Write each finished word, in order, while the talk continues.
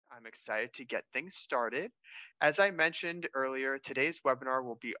I'm excited to get things started. As I mentioned earlier, today's webinar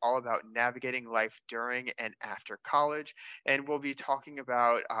will be all about navigating life during and after college, and we'll be talking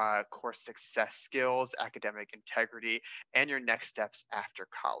about course success skills, academic integrity, and your next steps after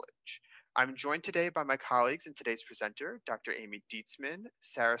college. I'm joined today by my colleagues and today's presenter, Dr. Amy Dietzman,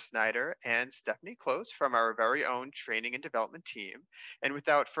 Sarah Snyder, and Stephanie Close from our very own training and development team. And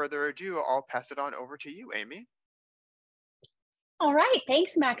without further ado, I'll pass it on over to you, Amy. All right,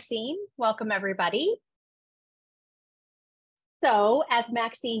 thanks, Maxine. Welcome, everybody. So, as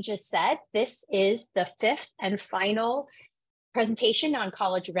Maxine just said, this is the fifth and final presentation on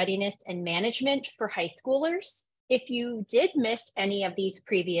college readiness and management for high schoolers. If you did miss any of these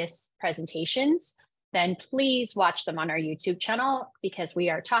previous presentations, then please watch them on our YouTube channel because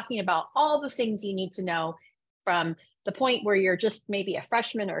we are talking about all the things you need to know from the point where you're just maybe a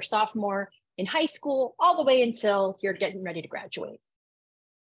freshman or sophomore in high school, all the way until you're getting ready to graduate.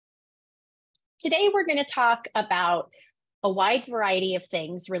 Today, we're going to talk about a wide variety of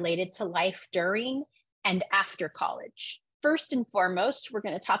things related to life during and after college. First and foremost, we're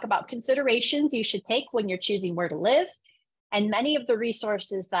going to talk about considerations you should take when you're choosing where to live and many of the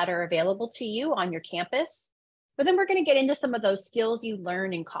resources that are available to you on your campus. But then we're going to get into some of those skills you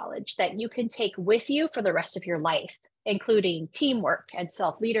learn in college that you can take with you for the rest of your life, including teamwork and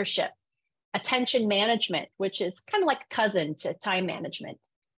self-leadership, attention management, which is kind of like a cousin to time management,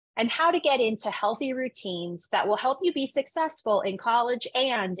 and how to get into healthy routines that will help you be successful in college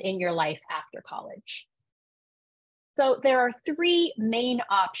and in your life after college. So there are three main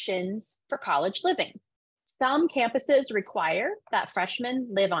options for college living. Some campuses require that freshmen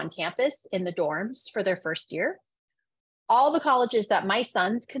live on campus in the dorms for their first year. All the colleges that my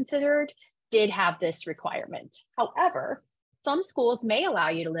sons considered did have this requirement. However, some schools may allow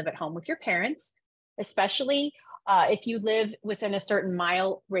you to live at home with your parents, especially if you live within a certain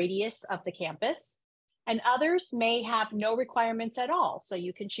mile radius of the campus. And others may have no requirements at all, so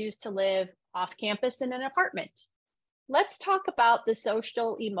you can choose to live off campus in an apartment. Let's talk about the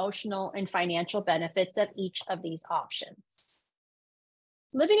social, emotional, and financial benefits of each of these options.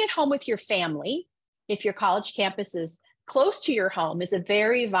 Living at home with your family, if your college campus is close to your home, is a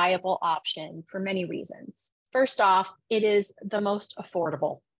very viable option for many reasons. First off, it is the most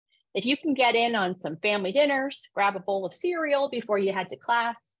affordable. If you can get in on some family dinners, grab a bowl of cereal before you head to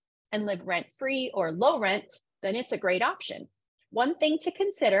class, and live rent-free or low rent, then it's a great option. One thing to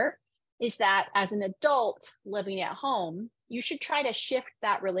consider is that as an adult living at home, you should try to shift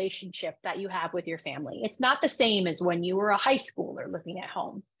that relationship that you have with your family. It's not the same as when you were a high schooler living at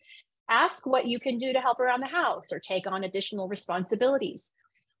home. Ask what you can do to help around the house or take on additional responsibilities.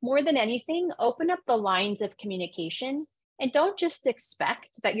 More than anything, open up the lines of communication and don't just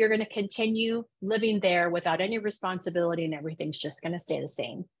expect that you're going to continue living there without any responsibility and everything's just going to stay the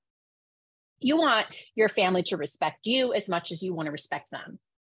same. You want your family to respect you as much as you want to respect them.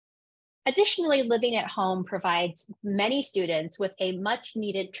 Additionally, living at home provides many students with a much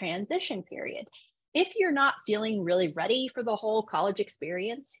needed transition period. If you're not feeling really ready for the whole college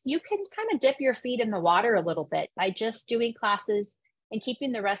experience, you can kind of dip your feet in the water a little bit by just doing classes and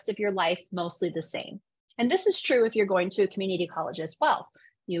keeping the rest of your life mostly the same. And this is true if you're going to a community college as well.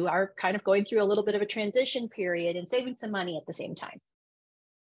 You are kind of going through a little bit of a transition period and saving some money at the same time.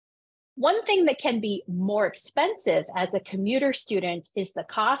 One thing that can be more expensive as a commuter student is the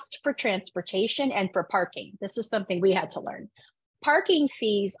cost for transportation and for parking. This is something we had to learn. Parking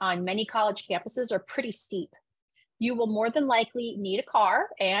fees on many college campuses are pretty steep. You will more than likely need a car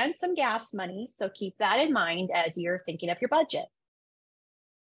and some gas money, so keep that in mind as you're thinking of your budget.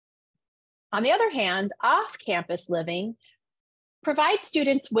 On the other hand, off-campus living provides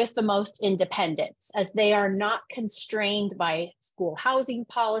students with the most independence as they are not constrained by school housing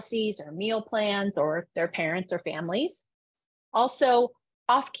policies or meal plans or their parents or families. Also,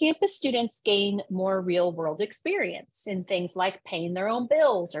 off-campus students gain more real-world experience in things like paying their own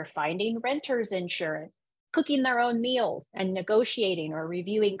bills or finding renter's insurance, cooking their own meals, and negotiating or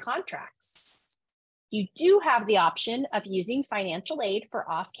reviewing contracts. You do have the option of using financial aid for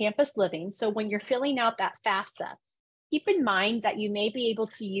off-campus living, so when you're filling out that FAFSA, keep in mind that you may be able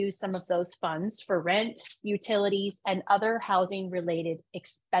to use some of those funds for rent, utilities, and other housing-related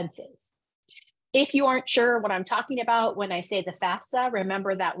expenses. If you aren't sure what I'm talking about when I say the FAFSA,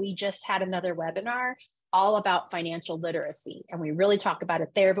 remember that we just had another webinar all about financial literacy, and we really talk about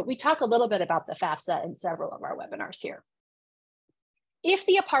it there, but we talk a little bit about the FAFSA in several of our webinars here. If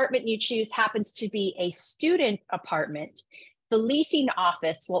the apartment you choose happens to be a student apartment, the leasing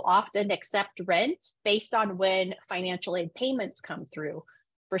office will often accept rent based on when financial aid payments come through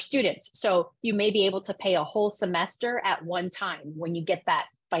for students. So you may be able to pay a whole semester at one time when you get that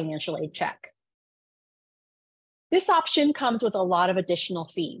financial aid check. This option comes with a lot of additional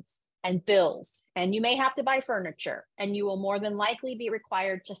fees and bills, and you may have to buy furniture, and you will more than likely be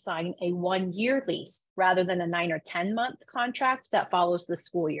required to sign a 1-year lease rather than a 9 or 10-month contract that follows the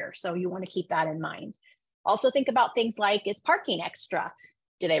school year. So you want to keep that in mind. Also think about things like, is parking extra?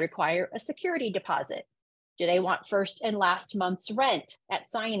 Do they require a security deposit? Do they want first and last month's rent at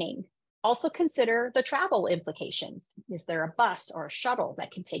signing? Also consider the travel implications. Is there a bus or a shuttle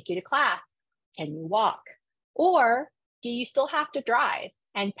that can take you to class? Can you walk? Or do you still have to drive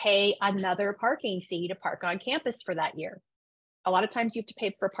and pay another parking fee to park on campus for that year? A lot of times you have to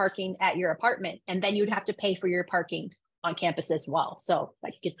pay for parking at your apartment, and then you'd have to pay for your parking on campus as well. So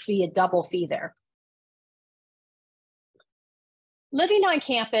like you could see a double fee there. Living on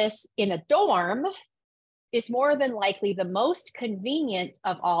campus in a dorm is more than likely the most convenient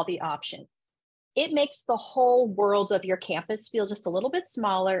of all the options. It makes the whole world of your campus feel just a little bit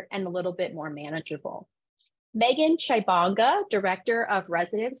smaller and a little bit more manageable. Megan Chaibanga, Director of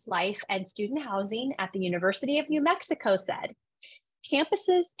Residence Life and Student Housing at the University of New Mexico, said,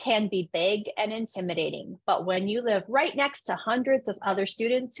 campuses can be big and intimidating, but when you live right next to hundreds of other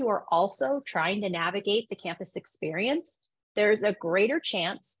students who are also trying to navigate the campus experience, there's a greater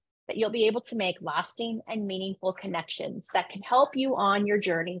chance that you'll be able to make lasting and meaningful connections that can help you on your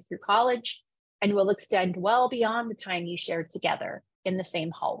journey through college and will extend well beyond the time you shared together in the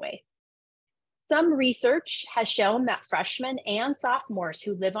same hallway. Some research has shown that freshmen and sophomores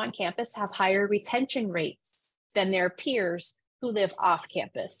who live on campus have higher retention rates than their peers who live off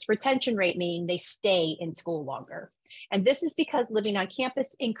campus. Retention rate meaning they stay in school longer. And this is because living on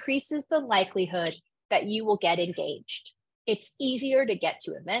campus increases the likelihood that you will get engaged. It's easier to get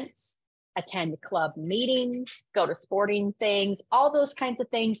to events, attend club meetings, go to sporting things, all those kinds of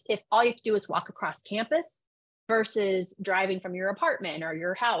things if all you have to do is walk across campus versus driving from your apartment or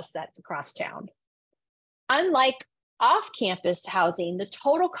your house that's across town. Unlike off-campus housing, the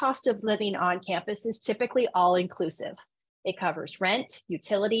total cost of living on campus is typically all-inclusive. It covers rent,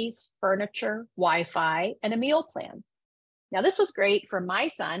 utilities, furniture, Wi-Fi, and a meal plan. Now, this was great for my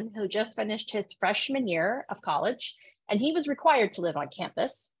son, who just finished his freshman year of college, and he was required to live on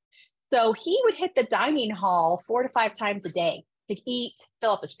campus. So he would hit the dining hall 4 to 5 times a day to eat,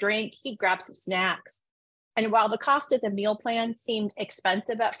 fill up his drink, he'd grab some snacks. And while the cost of the meal plan seemed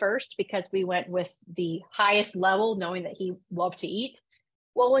expensive at first because we went with the highest level, knowing that he loved to eat,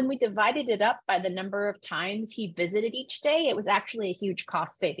 well, when we divided it up by the number of times he visited each day, it was actually a huge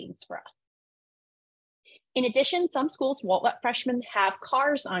cost savings for us. In addition, some schools won't let freshmen have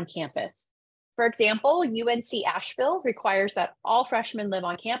cars on campus. For example, UNC Asheville requires that all freshmen live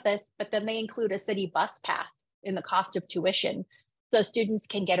on campus, but then they include a city bus pass in the cost of tuition, so students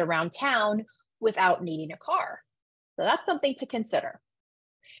can get around town without needing a car. So that's something to consider.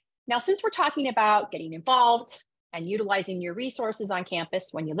 Now, since we're talking about getting involved and utilizing your resources on campus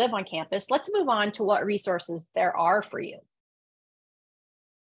when you live on campus, let's move on to what resources there are for you.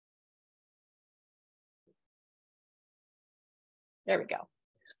 There we go.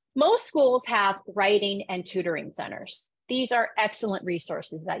 Most schools have writing and tutoring centers. These are excellent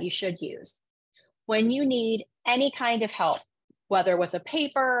resources that you should use. When you need any kind of help, whether with a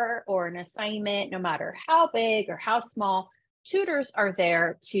paper or an assignment, no matter how big or how small, tutors are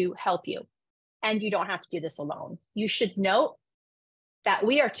there to help you. And you don't have to do this alone. You should note that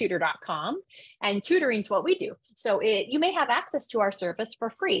we are Tutor.com, and tutoring is what we do. So you may have access to our service for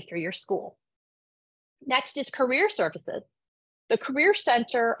free through your school. Next is career services. The Career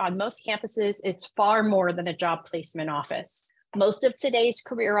Center on most campuses is far more than a job placement office. Most of today's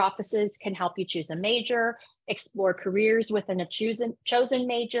career offices can help you choose a major, explore careers within a chosen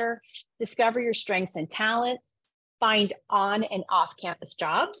major, discover your strengths and talents, find on and off-campus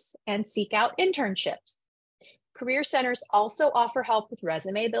jobs, and seek out internships. Career centers also offer help with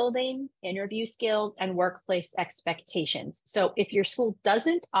resume building, interview skills, and workplace expectations. So if your school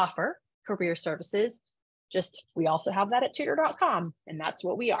doesn't offer career services, we also have that at Tutor.com, and that's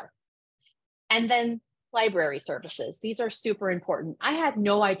what we are. And then library services. These are super important. I had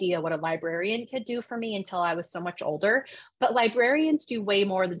no idea what a librarian could do for me until I was so much older, but librarians do way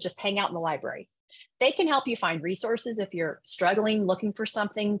more than just hang out in the library. They can help you find resources if you're struggling, looking for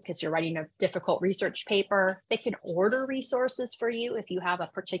something because you're writing a difficult research paper. They can order resources for you if you have a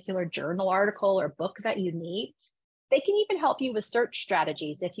particular journal article or book that you need. They can even help you with search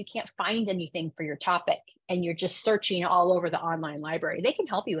strategies if you can't find anything for your topic and you're just searching all over the online library. They can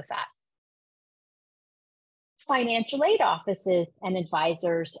help you with that. Financial aid offices and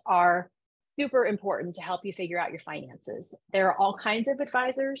advisors are super important to help you figure out your finances. There are all kinds of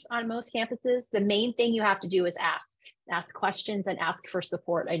advisors on most campuses. The main thing you have to do is ask. ask questions, and ask for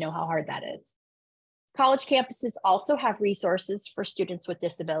support. I know how hard that is. College campuses also have resources for students with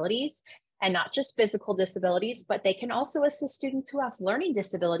disabilities, and not just physical disabilities, but they can also assist students who have learning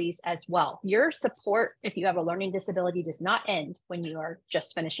disabilities as well. Your support, if you have a learning disability, does not end when you are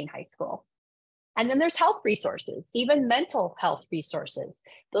just finishing high school. And then there's health resources, even mental health resources.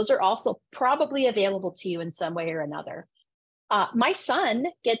 Those are also probably available to you in some way or another. My son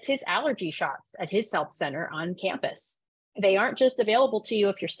gets his allergy shots at his health center on campus. They aren't just available to you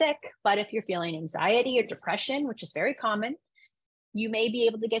if you're sick, but if you're feeling anxiety or depression, which is very common, you may be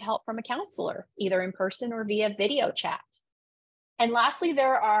able to get help from a counselor, either in person or via video chat. And lastly,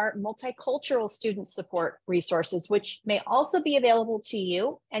 there are multicultural student support resources, which may also be available to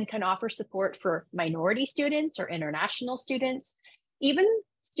you and can offer support for minority students or international students, even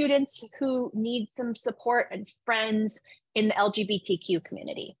students who need some support and friends in the LGBTQ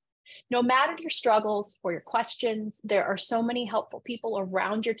community. No matter your struggles or your questions, there are so many helpful people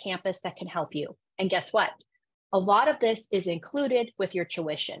around your campus that can help you. And guess what? A lot of this is included with your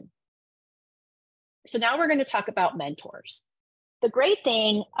tuition. So now we're going to talk about mentors. The great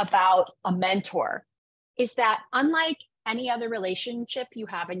thing about a mentor is that unlike any other relationship you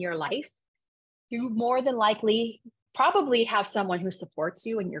have in your life, you more than likely probably have someone who supports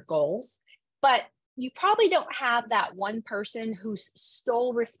you in your goals, but you probably don't have that one person whose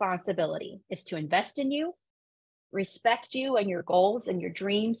sole responsibility is to invest in you, respect you and your goals and your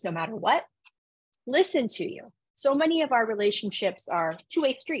dreams, no matter what, listen to you. So many of our relationships are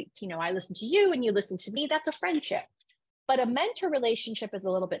two-way streets. I listen to you and you listen to me. That's a friendship. But a mentor relationship is a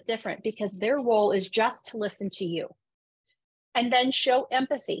little bit different because their role is just to listen to you and then show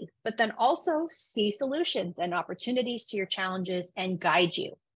empathy, but then also see solutions and opportunities to your challenges and guide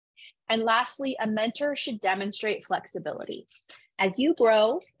you. And lastly, a mentor should demonstrate flexibility. As you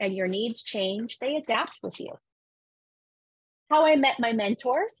grow and your needs change, they adapt with you. How I met my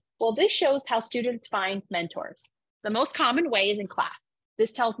mentor? Well, this shows how students find mentors. The most common way is in class.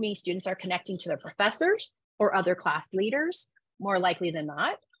 This tells me students are connecting to their professors or other class leaders, more likely than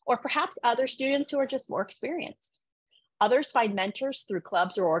not, or perhaps other students who are just more experienced. Others find mentors through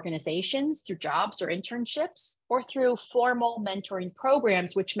clubs or organizations, through jobs or internships, or through formal mentoring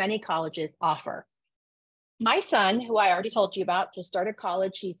programs, which many colleges offer. My son, who I already told you about, just started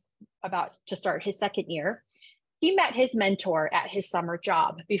college. He's about to start his second year. He met his mentor at his summer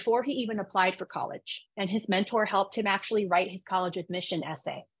job before he even applied for college, and his mentor helped him actually write his college admission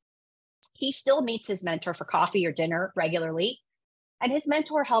essay. He still meets his mentor for coffee or dinner regularly, and his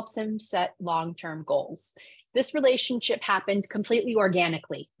mentor helps him set long-term goals. This relationship happened completely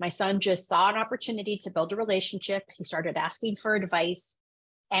organically. My son just saw an opportunity to build a relationship. He started asking for advice,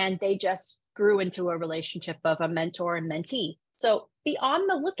 and they just grew into a relationship of a mentor and mentee. So be on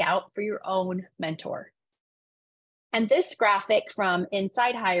the lookout for your own mentor. And this graphic from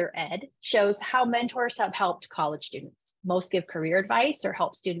Inside Higher Ed shows how mentors have helped college students. Most give career advice or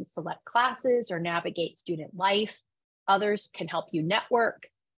help students select classes or navigate student life. Others can help you network,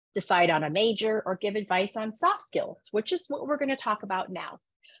 decide on a major, or give advice on soft skills, which is what we're going to talk about now.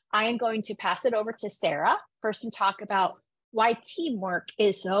 I am going to pass it over to Sarah for some talk about why teamwork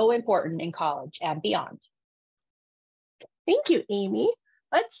is so important in college and beyond. Thank you, Amy.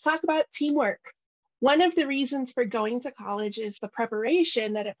 Let's talk about teamwork. One of the reasons for going to college is the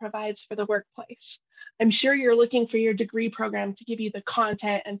preparation that it provides for the workplace. I'm sure you're looking for your degree program to give you the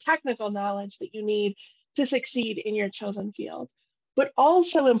content and technical knowledge that you need to succeed in your chosen field. But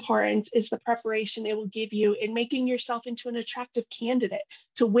also important is the preparation it will give you in making yourself into an attractive candidate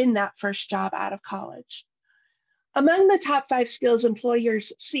to win that first job out of college. Among the top 5 skills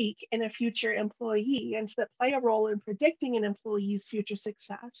employers seek in a future employee and that play a role in predicting an employee's future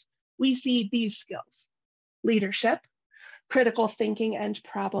success, we see these skills: leadership, critical thinking and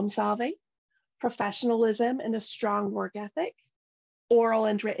problem solving, professionalism and a strong work ethic, oral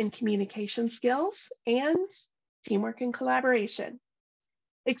and written communication skills, and teamwork and collaboration.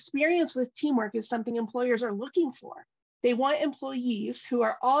 Experience with teamwork is something employers are looking for. They want employees who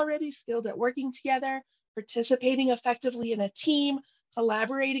are already skilled at working together, participating effectively in a team,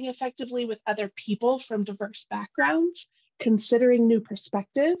 collaborating effectively with other people from diverse backgrounds, considering new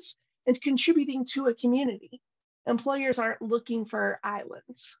perspectives, and contributing to a community. Employers aren't looking for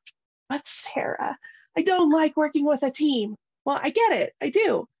islands. But Sarah, I don't like working with a team. Well, I get it, I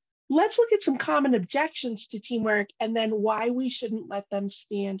do. Let's look at some common objections to teamwork and then why we shouldn't let them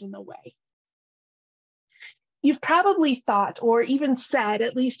stand in the way. You've probably thought or even said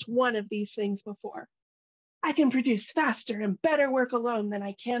at least one of these things before. I can produce faster and better work alone than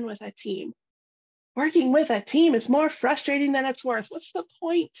I can with a team. Working with a team is more frustrating than it's worth. What's the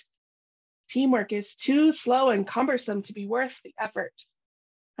point? Teamwork is too slow and cumbersome to be worth the effort.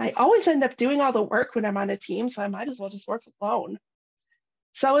 I always end up doing all the work when I'm on a team, so I might as well just work alone.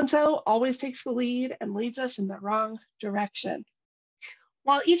 So-and-so always takes the lead and leads us in the wrong direction.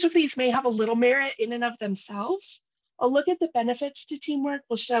 While each of these may have a little merit in and of themselves, a look at the benefits to teamwork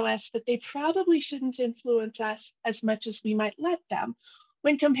will show us that they probably shouldn't influence us as much as we might let them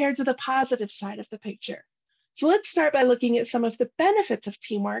when compared to the positive side of the picture. So let's start by looking at some of the benefits of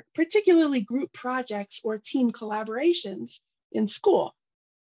teamwork, particularly group projects or team collaborations in school.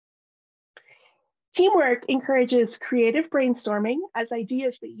 Teamwork encourages creative brainstorming as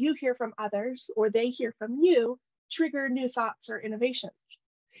ideas that you hear from others or they hear from you trigger new thoughts or innovations.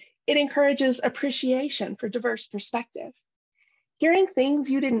 It encourages appreciation for diverse perspective. Hearing things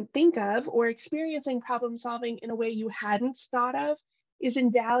you didn't think of or experiencing problem solving in a way you hadn't thought of is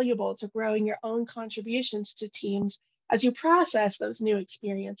invaluable to growing your own contributions to teams as you process those new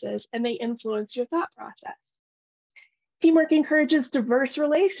experiences and they influence your thought process. Teamwork encourages diverse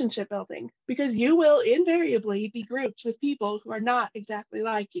relationship building because you will invariably be grouped with people who are not exactly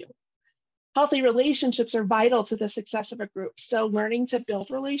like you. Healthy relationships are vital to the success of a group, so learning to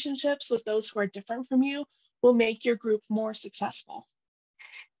build relationships with those who are different from you will make your group more successful.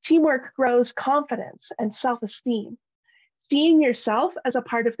 Teamwork grows confidence and self-esteem. Seeing yourself as a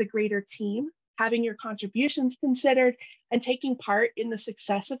part of the greater team, having your contributions considered, and taking part in the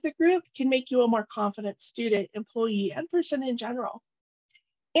success of the group can make you a more confident student, employee, and person in general.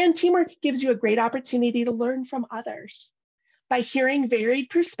 And teamwork gives you a great opportunity to learn from others. By hearing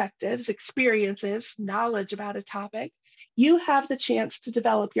varied perspectives, experiences, knowledge about a topic, you have the chance to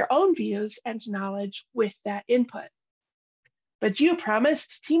develop your own views and knowledge with that input. But you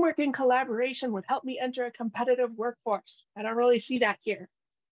promised teamwork and collaboration would help me enter a competitive workforce. I don't really see that here.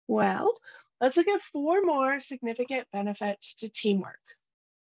 Well, let's look at 4 more significant benefits to teamwork.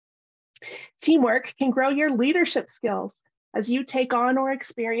 Teamwork can grow your leadership skills as you take on or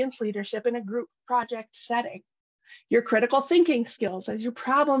experience leadership in a group project setting. Your critical thinking skills as you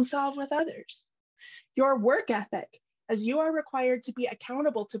problem solve with others. Your work ethic as you are required to be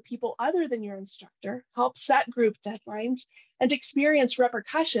accountable to people other than your instructor, help set group deadlines, and experience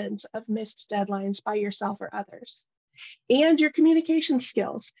repercussions of missed deadlines by yourself or others. And your communication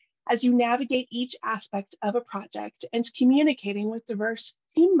skills as you navigate each aspect of a project and communicating with diverse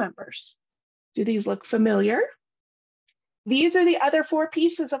team members. Do these look familiar? These are the other 4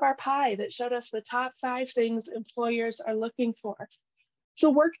 pieces of our pie that showed us the top 5 things employers are looking for. So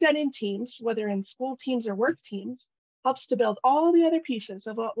work done in teams, whether in school teams or work teams, helps to build all the other pieces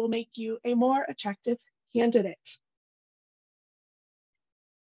of what will make you a more attractive candidate.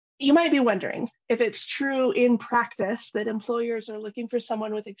 You might be wondering if it's true in practice that employers are looking for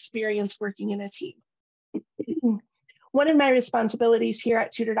someone with experience working in a team. One of my responsibilities here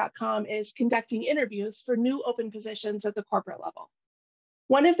at Tutor.com is conducting interviews for new open positions at the corporate level.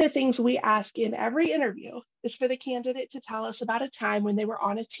 One of the things we ask in every interview is for the candidate to tell us about a time when they were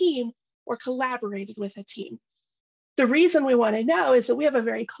on a team or collaborated with a team. The reason we want to know is that we have a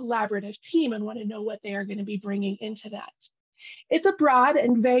very collaborative team and want to know what they are going to be bringing into that. It's a broad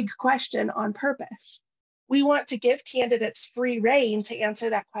and vague question on purpose. We want to give candidates free rein to answer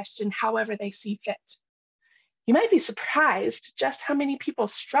that question however they see fit. You might be surprised just how many people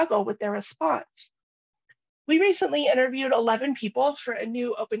struggle with their response. We recently interviewed 11 people for a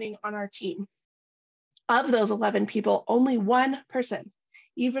new opening on our team. Of those 11 people, only 1 person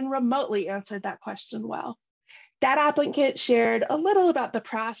even remotely answered that question well. That applicant shared a little about the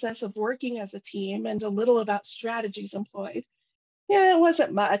process of working as a team and a little about strategies employed. Yeah, it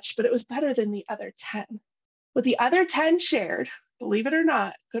wasn't much, but it was better than the other 10. What the other 10 shared, believe it or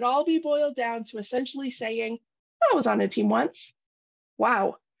not, could all be boiled down to essentially saying, I was on a team once.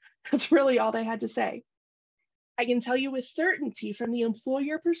 Wow, that's really all they had to say. I can tell you with certainty from the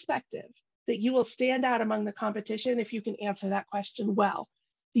employer perspective that you will stand out among the competition if you can answer that question well.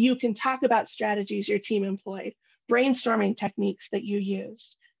 You can talk about strategies your team employed, brainstorming techniques that you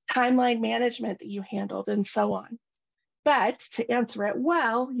used, timeline management that you handled, and so on. But to answer it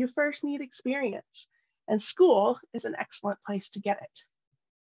well, you first need experience, and school is an excellent place to get it.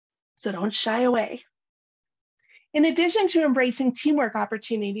 So don't shy away. In addition to embracing teamwork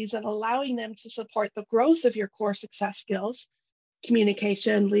opportunities and allowing them to support the growth of your core success skills,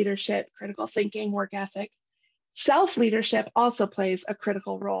 communication, leadership, critical thinking, work ethic, self-leadership also plays a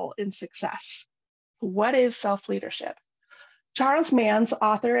critical role in success. What is self-leadership? Charles Manns,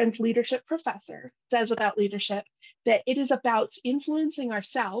 author and leadership professor, says about leadership that it is about influencing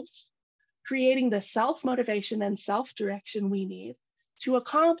ourselves, creating the self-motivation and self-direction we need to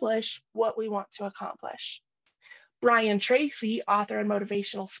accomplish what we want to accomplish. Brian Tracy, author and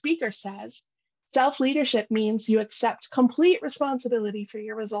motivational speaker, says, self-leadership means you accept complete responsibility for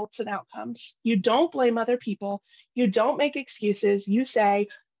your results and outcomes. You don't blame other people. You don't make excuses. You say,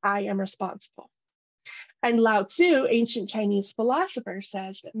 I am responsible. And Lao Tzu, ancient Chinese philosopher,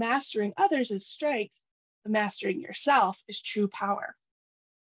 says that mastering others is strength, but mastering yourself is true power.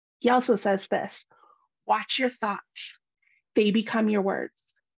 He also says this, watch your thoughts. They become your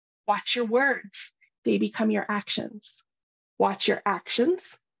words. Watch your words. They become your actions. Watch your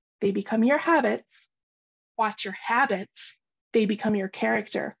actions. They become your habits. Watch your habits. They become your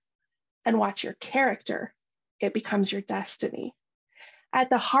character. And watch your character. It becomes your destiny. At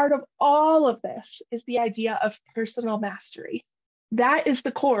the heart of all of this is the idea of personal mastery. That is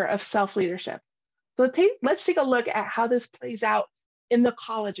the core of self-leadership. So let's take a look at how this plays out in the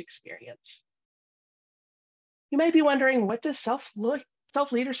college experience. You might be wondering, what does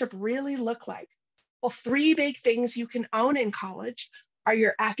self-leadership really look like? Well, 3 big things you can own in college are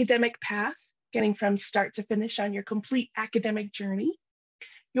your academic path, getting from start to finish on your complete academic journey,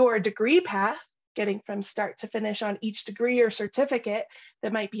 your degree path, getting from start to finish on each degree or certificate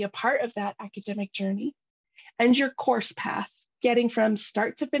that might be a part of that academic journey, and your course path, getting from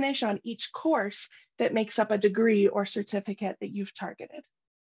start to finish on each course that makes up a degree or certificate that you've targeted.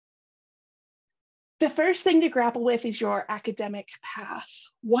 The first thing to grapple with is your academic path.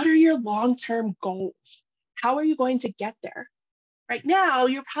 What are your long-term goals? How are you going to get there? Right now,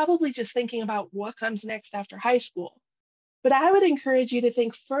 you're probably just thinking about what comes next after high school. But I would encourage you to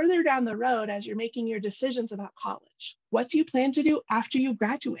think further down the road as you're making your decisions about college. What do you plan to do after you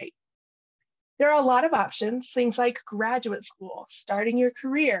graduate? There are a lot of options, things like graduate school, starting your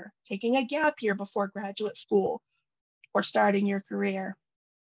career, taking a gap year before graduate school, or starting your career.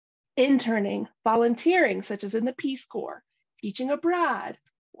 Interning, volunteering, such as in the Peace Corps, teaching abroad,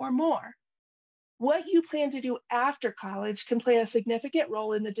 or more. What you plan to do after college can play a significant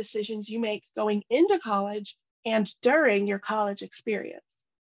role in the decisions you make going into college and during your college experience.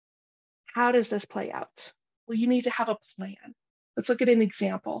 How does this play out? Well, you need to have a plan. Let's look at an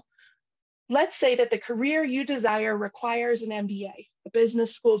example. Let's say that the career you desire requires an MBA, a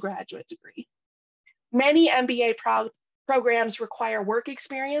business school graduate degree. Many MBA programs require work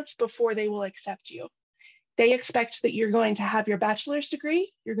experience before they will accept you. They expect that you're going to have your bachelor's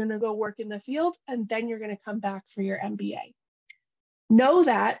degree, you're going to go work in the field, and then you're going to come back for your MBA. Know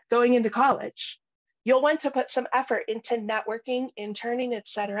that going into college, you'll want to put some effort into networking, interning,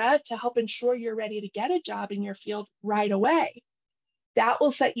 etc., to help ensure you're ready to get a job in your field right away. That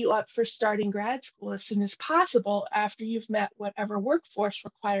will set you up for starting grad school as soon as possible after you've met whatever workforce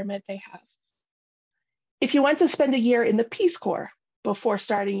requirement they have. If you want to spend a year in the Peace Corps before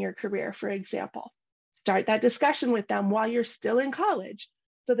starting your career, for example, start that discussion with them while you're still in college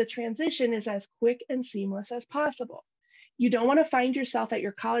so the transition is as quick and seamless as possible. You don't want to find yourself at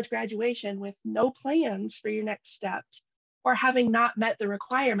your college graduation with no plans for your next steps or having not met the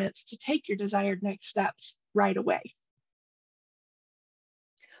requirements to take your desired next steps right away.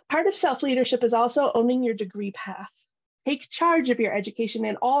 Part of self-leadership is also owning your degree path. Take charge of your education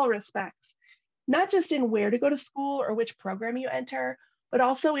in all respects, not just in where to go to school or which program you enter, but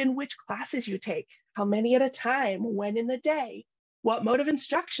also in which classes you take, how many at a time, when in the day, what mode of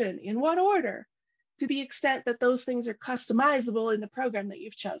instruction, in what order, to the extent that those things are customizable in the program that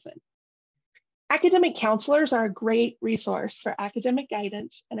you've chosen. Academic counselors are a great resource for academic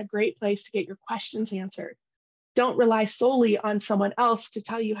guidance and a great place to get your questions answered. Don't rely solely on someone else to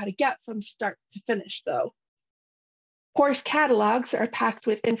tell you how to get from start to finish, though. Course catalogs are packed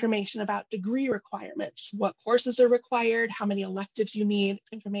with information about degree requirements, what courses are required, how many electives you need,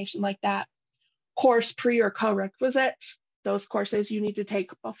 information like that. Course pre or co-requisites, those courses you need to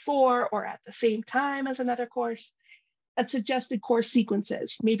take before or at the same time as another course, and suggested course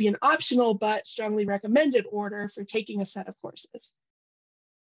sequences, maybe an optional but strongly recommended order for taking a set of courses.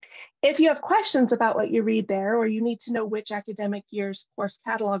 If you have questions about what you read there, or you need to know which academic year's course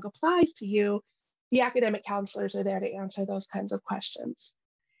catalog applies to you, the academic counselors are there to answer those kinds of questions.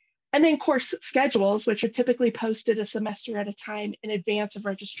 And then course schedules, which are typically posted a semester at a time in advance of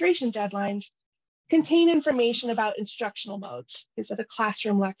registration deadlines, contain information about instructional modes. Is it a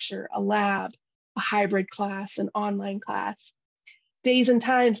classroom lecture, a lab, a hybrid class, an online class? Days and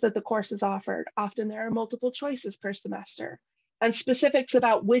times that the course is offered. Often there are multiple choices per semester, and specifics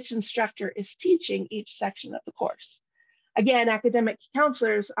about which instructor is teaching each section of the course. Again, academic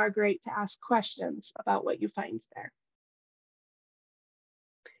counselors are great to ask questions about what you find there.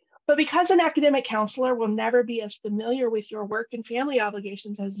 But because an academic counselor will never be as familiar with your work and family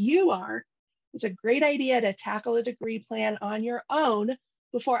obligations as you are, it's a great idea to tackle a degree plan on your own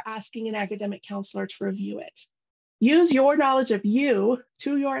before asking an academic counselor to review it. Use your knowledge of you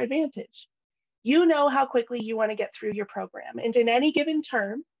to your advantage. You know how quickly you want to get through your program, and in any given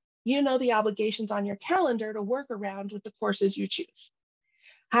term, you know the obligations on your calendar to work around with the courses you choose.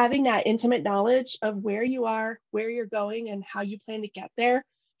 Having that intimate knowledge of where you are, where you're going, and how you plan to get there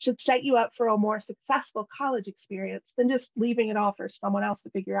should set you up for a more successful college experience than just leaving it all for someone else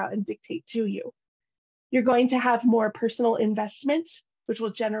to figure out and dictate to you. You're going to have more personal investment, which will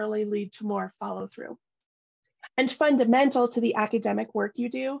generally lead to more follow through. And fundamental to the academic work you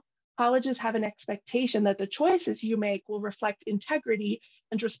do, colleges have an expectation that the choices you make will reflect integrity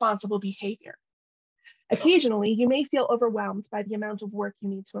and responsible behavior. Occasionally, you may feel overwhelmed by the amount of work you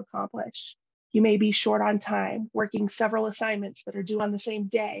need to accomplish. You may be short on time, working several assignments that are due on the same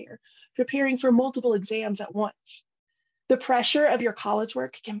day, or preparing for multiple exams at once. The pressure of your college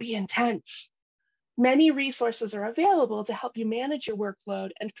work can be intense. Many resources are available to help you manage your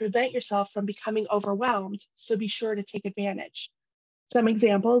workload and prevent yourself from becoming overwhelmed, so be sure to take advantage. Some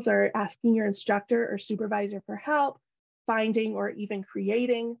examples are asking your instructor or supervisor for help, finding or even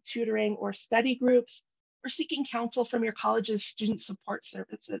creating tutoring or study groups, or seeking counsel from your college's student support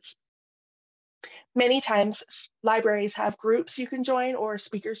services. Many times, libraries have groups you can join or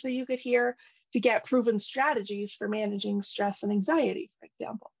speakers that you could hear to get proven strategies for managing stress and anxiety, for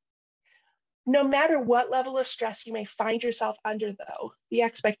example. No matter what level of stress you may find yourself under, though, the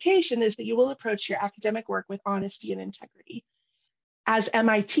expectation is that you will approach your academic work with honesty and integrity. As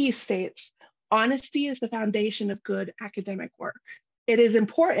MIT states, honesty is the foundation of good academic work. It is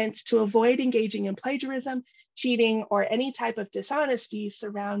important to avoid engaging in plagiarism, cheating, or any type of dishonesty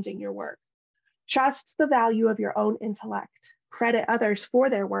surrounding your work. Trust the value of your own intellect, credit others for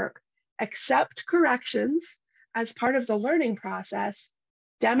their work, accept corrections as part of the learning process,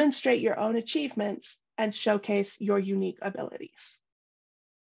 demonstrate your own achievements, and showcase your unique abilities.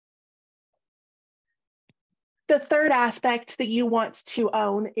 The third aspect that you want to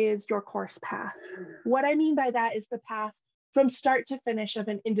own is your course path. What I mean by that is the path from start to finish of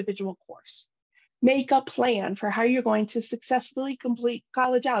an individual course. Make a plan for how you're going to successfully complete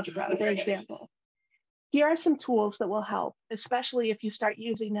college algebra, for example. Here are some tools that will help, especially if you start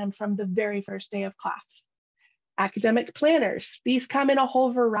using them from the very first day of class. Academic planners. These come in a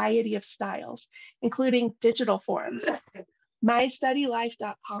whole variety of styles, including digital forms.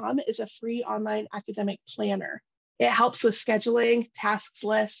 MyStudyLife.com is a free online academic planner. It helps with scheduling, tasks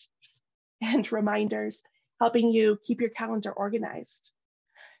lists, and reminders, helping you keep your calendar organized.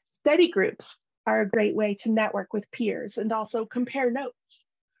 Study groups are a great way to network with peers and also compare notes.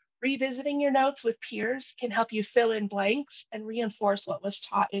 Revisiting your notes with peers can help you fill in blanks and reinforce what was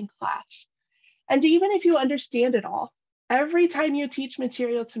taught in class. And even if you understand it all, every time you teach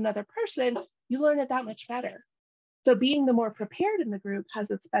material to another person, you learn it that much better. So being the more prepared in the group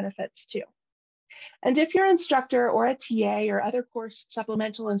has its benefits too. And if your instructor or a TA or other course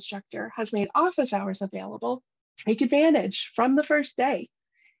supplemental instructor has made office hours available, take advantage from the first day.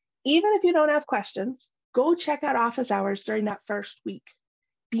 Even if you don't have questions, go check out office hours during that first week.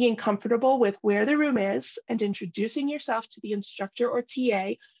 Being comfortable with where the room is and introducing yourself to the instructor or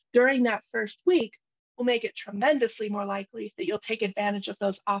TA during that first week will make it tremendously more likely that you'll take advantage of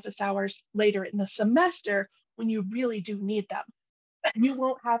those office hours later in the semester when you really do need them. You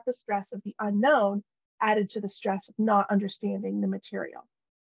won't have the stress of the unknown added to the stress of not understanding the material.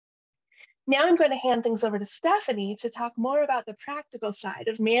 Now I'm going to hand things over to Stephanie to talk more about the practical side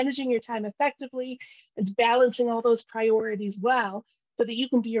of managing your time effectively and balancing all those priorities well so that you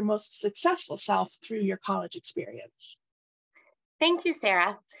can be your most successful self through your college experience. Thank you,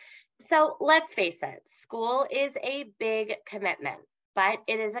 Sarah. So let's face it, school is a big commitment, but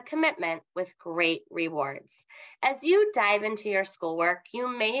it is a commitment with great rewards. As you dive into your schoolwork, you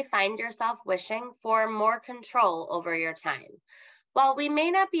may find yourself wishing for more control over your time. While we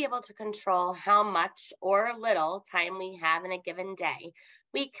may not be able to control how much or little time we have in a given day,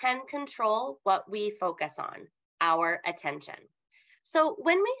 we can control what we focus on, our attention. So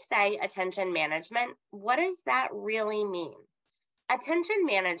when we say attention management, what does that really mean? Attention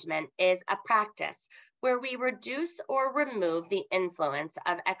management is a practice where we reduce or remove the influence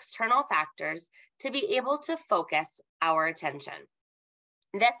of external factors to be able to focus our attention.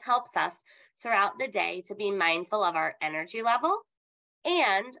 This helps us throughout the day to be mindful of our energy level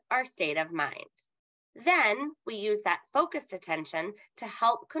and our state of mind. Then we use that focused attention to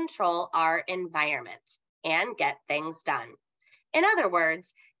help control our environment and get things done. In other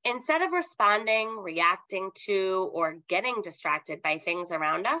words, instead of responding, reacting to, or getting distracted by things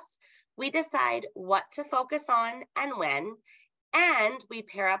around us, we decide what to focus on and when, and we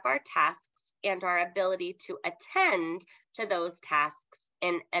pair up our tasks and our ability to attend to those tasks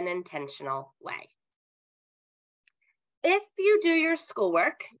in an intentional way. If you do your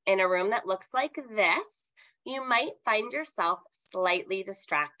schoolwork in a room that looks like this, you might find yourself slightly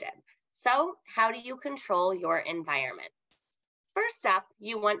distracted. So, how do you control your environment? First up,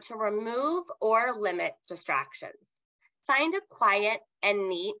 you want to remove or limit distractions. Find a quiet and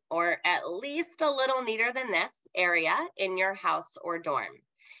neat, or at least a little neater than this, area in your house or dorm.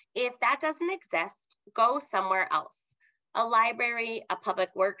 If that doesn't exist, go somewhere else. A library, a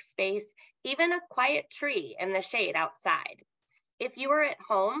public workspace, even a quiet tree in the shade outside. If you are at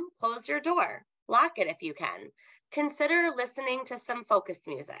home, close your door, lock it if you can. Consider listening to some focus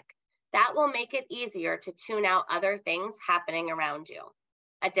music. That will make it easier to tune out other things happening around you.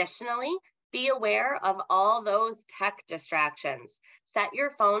 Additionally, be aware of all those tech distractions. Set your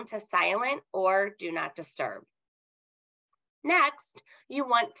phone to silent or do not disturb. Next, you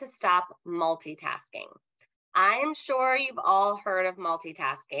want to stop multitasking. I'm sure you've all heard of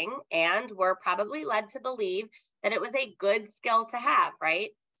multitasking and were probably led to believe that it was a good skill to have,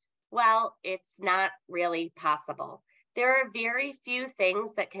 right? Well, it's not really possible. There are very few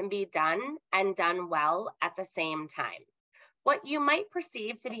things that can be done and done well at the same time. What you might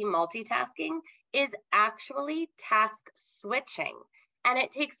perceive to be multitasking is actually task switching, and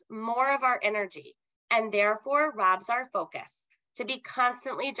it takes more of our energy and therefore robs our focus to be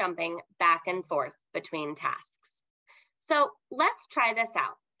constantly jumping back and forth between tasks. So let's try this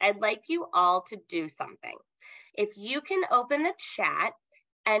out. I'd like you all to do something. If you can open the chat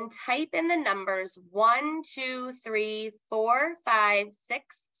and type in the numbers 1, 2, 3, 4, 5,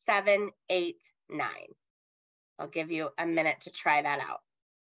 6, 7, 8, 9. I'll give you a minute to try that out.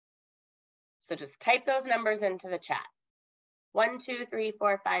 So just type those numbers into the chat. 1, 2, 3,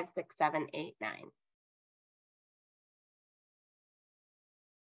 4, 5, 6, 7, 8, 9.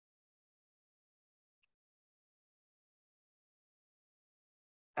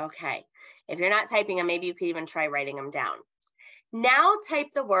 Okay, if you're not typing them, maybe you could even try writing them down. Now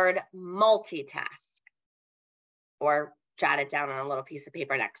type the word multitask, or jot it down on a little piece of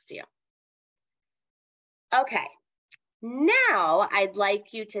paper next to you. Okay, now I'd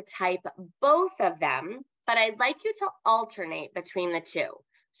like you to type both of them, but I'd like you to alternate between the two.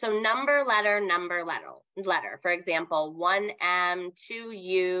 So number, letter, number, letter. For example, 1M,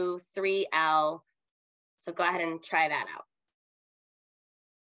 2U, 3L. So go ahead and try that out.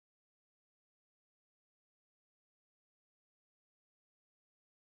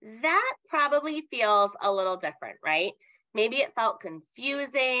 That probably feels a little different, right? Maybe it felt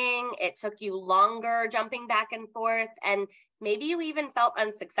confusing, it took you longer jumping back and forth, and maybe you even felt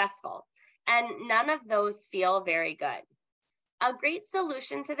unsuccessful. And none of those feel very good. A great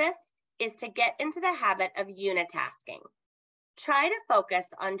solution to this is to get into the habit of unitasking. Try to focus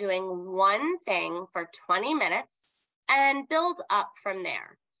on doing one thing for 20 minutes and build up from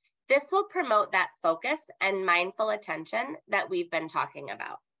there. This will promote that focus and mindful attention that we've been talking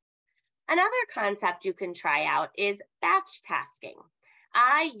about. Another concept you can try out is batch tasking.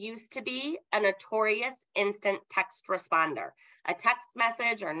 I used to be a notorious instant text responder. A text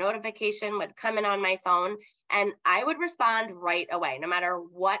message or notification would come in on my phone and I would respond right away, no matter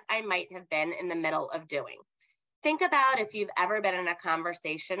what I might have been in the middle of doing. Think about if you've ever been in a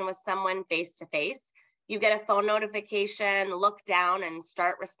conversation with someone face to face. You get a phone notification, look down and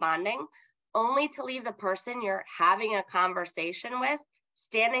start responding, only to leave the person you're having a conversation with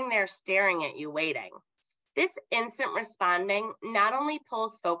standing there staring at you waiting. This instant responding not only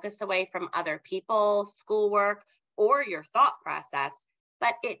pulls focus away from other people, schoolwork, or your thought process,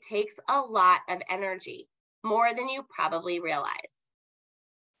 but it takes a lot of energy, more than you probably realize.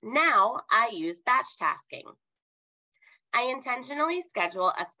 Now I use batch tasking. I intentionally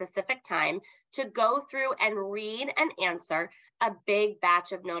schedule a specific time to go through and read and answer a big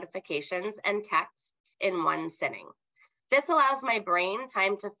batch of notifications and texts in one sitting. This allows my brain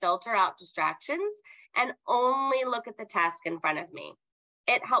time to filter out distractions and only look at the task in front of me.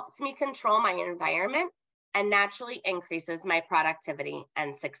 It helps me control my environment and naturally increases my productivity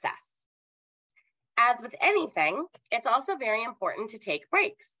and success. As with anything, it's also very important to take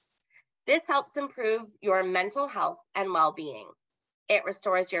breaks. This helps improve your mental health and well-being. It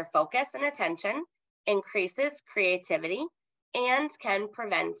restores your focus and attention, increases creativity, and can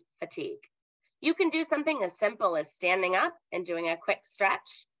prevent fatigue. You can do something as simple as standing up and doing a quick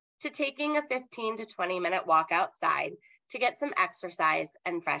stretch to taking a 15 to 20 minute walk outside to get some exercise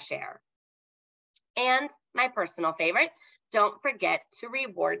and fresh air. And my personal favorite, don't forget to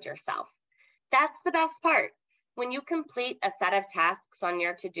reward yourself. That's the best part. When you complete a set of tasks on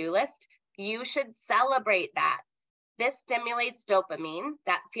your to-do list, you should celebrate that. This stimulates dopamine,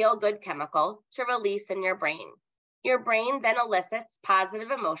 that feel-good chemical, to release in your brain. Your brain then elicits positive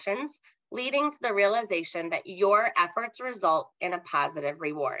emotions, leading to the realization that your efforts result in a positive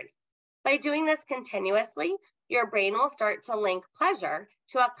reward. By doing this continuously, your brain will start to link pleasure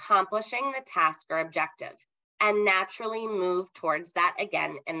to accomplishing the task or objective and naturally move towards that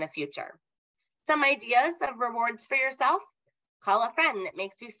again in the future. Some ideas of rewards for yourself: call a friend that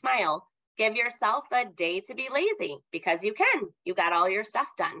makes you smile. Give yourself a day to be lazy because you can. You got all your stuff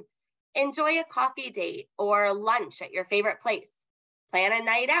done. Enjoy a coffee date or lunch at your favorite place. Plan a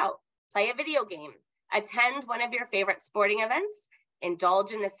night out. Play a video game. Attend one of your favorite sporting events.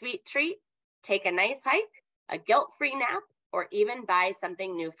 Indulge in a sweet treat. Take a nice hike, a guilt-free nap, or even buy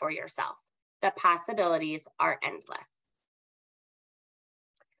something new for yourself. The possibilities are endless.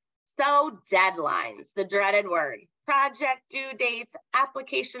 So deadlines, the dreaded word. Project due dates,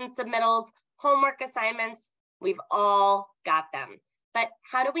 application submittals, homework assignments, we've all got them. But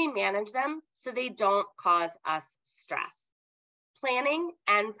how do we manage them so they don't cause us stress? Planning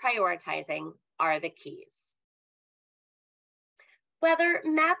and prioritizing are the keys. Whether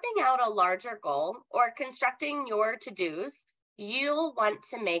mapping out a larger goal or constructing your to-dos, you'll want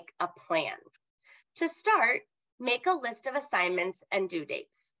to make a plan. To start, make a list of assignments and due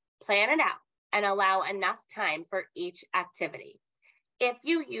dates. Plan it out and allow enough time for each activity. If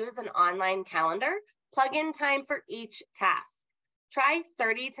you use an online calendar, plug in time for each task. Try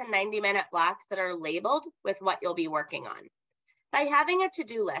 30 to 90-minute blocks that are labeled with what you'll be working on. By having a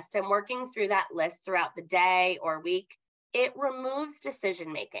to-do list and working through that list throughout the day or week, it removes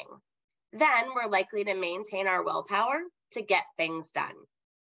decision-making. Then we're likely to maintain our willpower to get things done.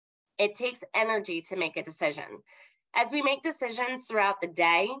 It takes energy to make a decision. As we make decisions throughout the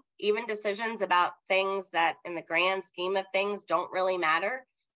day, even decisions about things that in the grand scheme of things don't really matter,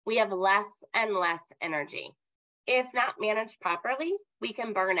 we have less and less energy. If not managed properly, we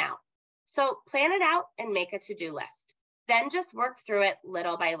can burn out. So plan it out and make a to-do list. Then just work through it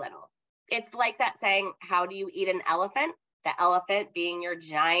little by little. It's like that saying, how do you eat an elephant? The elephant being your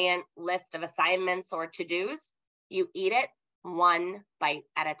giant list of assignments or to-dos. You eat it one bite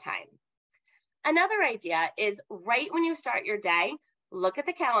at a time. Another idea is right when you start your day, look at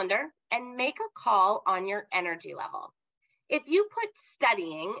the calendar and make a call on your energy level. If you put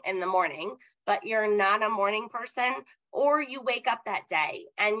studying in the morning, but you're not a morning person, or you wake up that day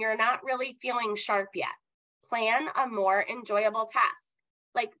and you're not really feeling sharp yet, plan a more enjoyable task,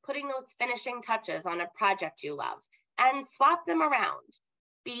 like putting those finishing touches on a project you love, and swap them around.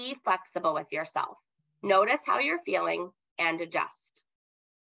 Be flexible with yourself. Notice how you're feeling and adjust.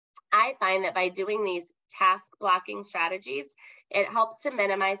 I find that by doing these task blocking strategies, it helps to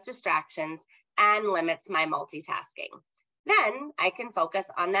minimize distractions and limits my multitasking. Then I can focus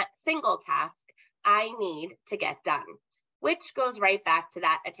on that single task I need to get done, which goes right back to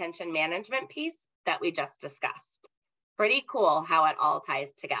that attention management piece that we just discussed. Pretty cool how it all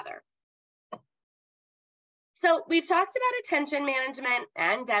ties together. So we've talked about attention management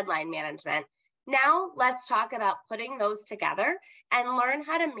and deadline management. Now let's talk about putting those together and learn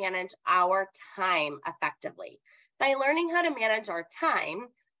how to manage our time effectively. By learning how to manage our time,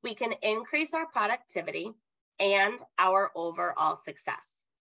 we can increase our productivity and our overall success.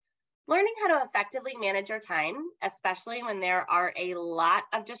 Learning how to effectively manage your time, especially when there are a lot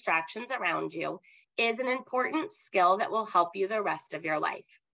of distractions around you, is an important skill that will help you the rest of your life.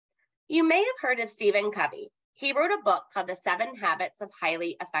 You may have heard of Stephen Covey. He wrote a book called The 7 Habits of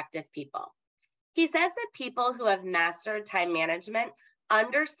Highly Effective People. He says that people who have mastered time management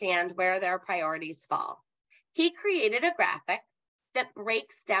understand where their priorities fall. He created a graphic that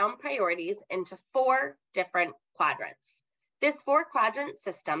breaks down priorities into 4 different quadrants. This 4-quadrant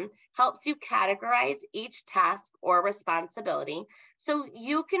system helps you categorize each task or responsibility so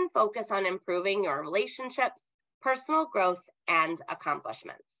you can focus on improving your relationships, personal growth, and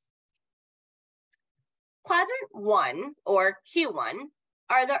accomplishments. Quadrant 1, or Q1,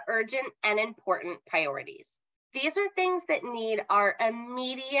 are the urgent and important priorities. These are things that need our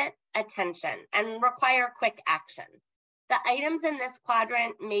immediate attention and require quick action. The items in this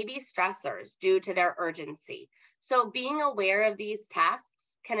quadrant may be stressors due to their urgency. So being aware of these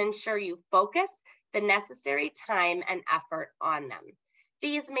tasks can ensure you focus the necessary time and effort on them.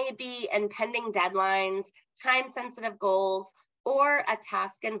 These may be impending deadlines, time-sensitive goals, or a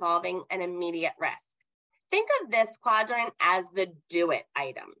task involving an immediate risk. Think of this quadrant as the do-it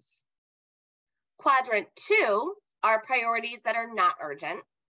items. Quadrant 2 are priorities that are not urgent,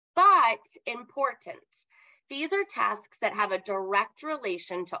 but important. These are tasks that have a direct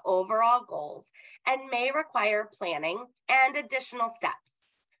relation to overall goals and may require planning and additional steps.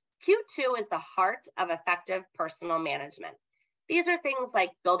 Q2 is the heart of effective personal management. These are things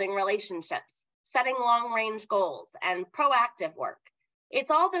like building relationships, setting long-range goals, and proactive work. It's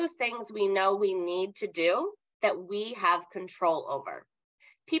all those things we know we need to do that we have control over.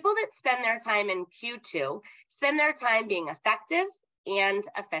 People that spend their time in Q2 spend their time being effective and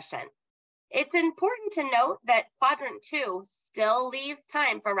efficient. It's important to note that quadrant 2 still leaves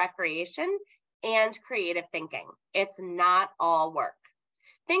time for recreation and creative thinking. It's not all work.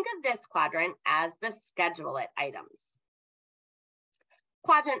 Think of this quadrant as the schedule it items.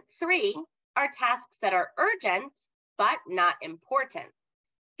 Quadrant 3 are tasks that are urgent, but not important.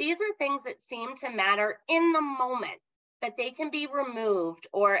 These are things that seem to matter in the moment, but they can be removed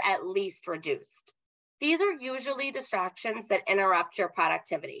or at least reduced. These are usually distractions that interrupt your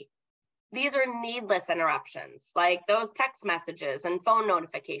productivity. These are needless interruptions, like those text messages and phone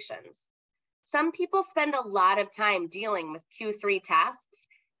notifications. Some people spend a lot of time dealing with Q3 tasks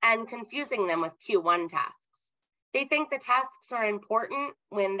and confusing them with Q1 tasks. They think the tasks are important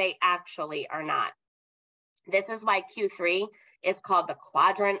when they actually are not. This is why Q3 is called the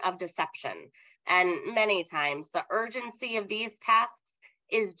quadrant of deception. And many times the urgency of these tasks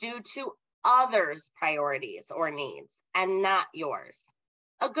is due to others' priorities or needs and not yours.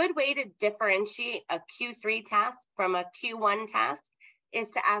 A good way to differentiate a Q3 task from a Q1 task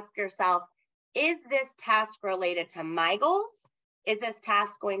is to ask yourself, is this task related to my goals? Is this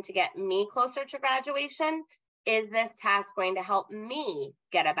task going to get me closer to graduation? Is this task going to help me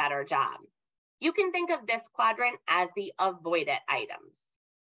get a better job? You can think of this quadrant as the avoid it items.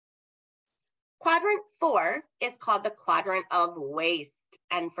 Quadrant 4 is called the quadrant of waste,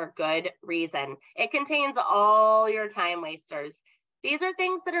 and for good reason. It contains all your time wasters. These are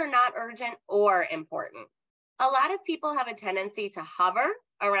things that are not urgent or important. A lot of people have a tendency to hover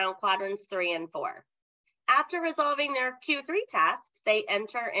around quadrants 3 and 4. After resolving their Q3 tasks, they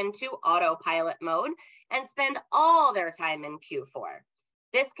enter into autopilot mode and spend all their time in Q4.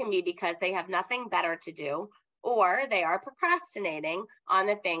 This can be because they have nothing better to do, or they are procrastinating on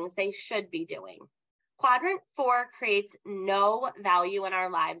the things they should be doing. Quadrant 4 creates no value in our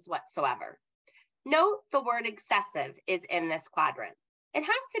lives whatsoever. Note the word excessive is in this quadrant. It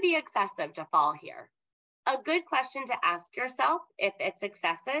has to be excessive to fall here. A good question to ask yourself if it's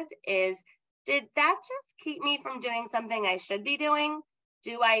excessive is, did that just keep me from doing something I should be doing?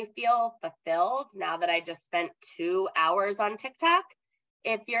 Do I feel fulfilled now that I just spent 2 hours on TikTok?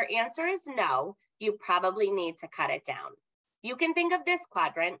 If your answer is no, you probably need to cut it down. You can think of this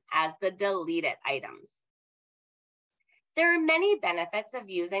quadrant as the delete it items. There are many benefits of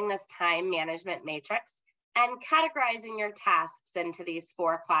using this time management matrix and categorizing your tasks into these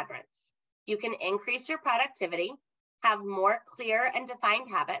 4 quadrants. You can increase your productivity, have more clear and defined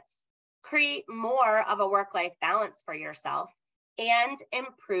habits, create more of a work-life balance for yourself, and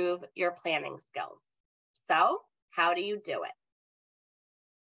improve your planning skills. So, how do you do it?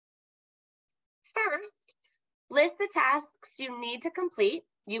 First, list the tasks you need to complete.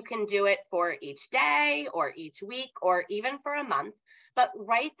 You can do it for each day or each week or even for a month, but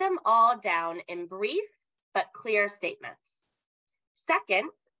write them all down in brief but clear statements. Second,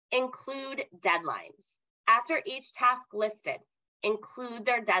 include deadlines. After each task listed, include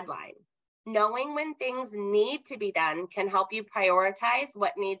their deadline. Knowing when things need to be done can help you prioritize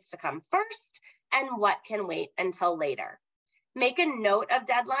what needs to come first and what can wait until later. Make a note of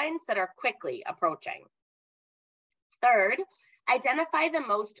deadlines that are quickly approaching. Third, identify the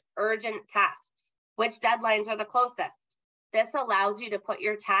most urgent tasks. Which deadlines are the closest? This allows you to put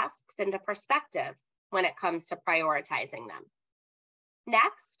your tasks into perspective when it comes to prioritizing them.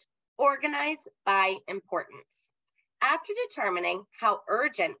 Next, organize by importance. After determining how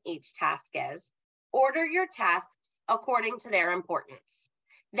urgent each task is, order your tasks according to their importance.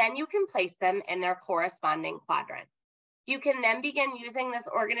 Then you can place them in their corresponding quadrant. You can then begin using this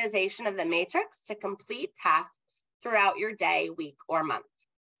organization of the matrix to complete tasks throughout your day, week, or month.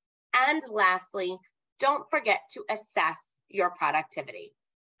 And lastly, don't forget to assess your productivity.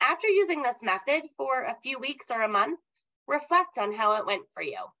 After using this method for a few weeks or a month, reflect on how it went for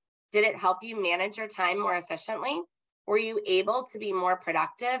you. Did it help you manage your time more efficiently? Were you able to be more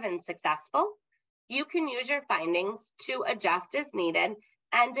productive and successful? You can use your findings to adjust as needed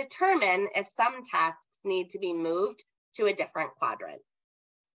and determine if some tasks need to be moved to a different quadrant.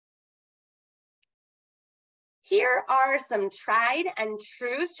 Here are some tried and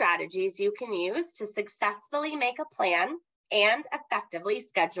true strategies you can use to successfully make a plan and effectively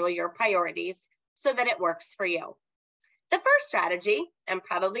schedule your priorities so that it works for you. The first strategy, and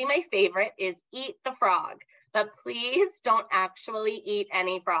probably my favorite, is eat the frog, but please don't actually eat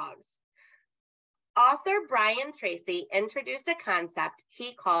any frogs. Author Brian Tracy introduced a concept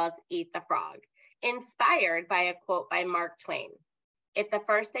he calls eat the frog, inspired by a quote by Mark Twain. If the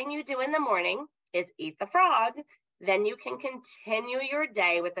first thing you do in the morning is eat the frog, then you can continue your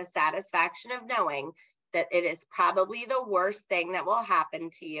day with the satisfaction of knowing that it is probably the worst thing that will happen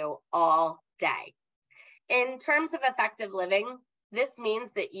to you all day. In terms of effective living, this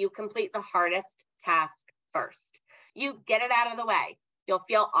means that you complete the hardest task first. You get it out of the way. You'll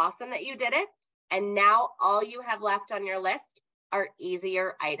feel awesome that you did it. And now all you have left on your list are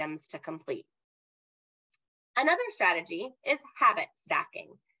easier items to complete. Another strategy is habit stacking.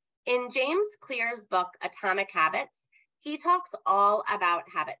 In James Clear's book, Atomic Habits, he talks all about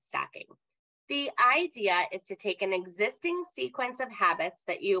habit stacking. The idea is to take an existing sequence of habits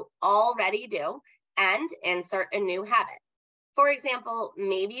that you already do and insert a new habit. For example,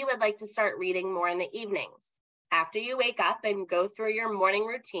 maybe you would like to start reading more in the evenings. After you wake up and go through your morning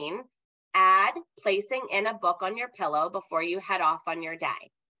routine, add placing in a book on your pillow before you head off on your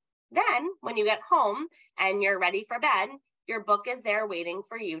day. Then, when you get home and you're ready for bed, your book is there waiting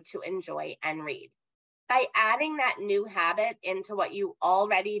for you to enjoy and read. By adding that new habit into what you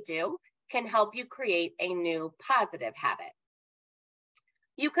already do can help you create a new positive habit.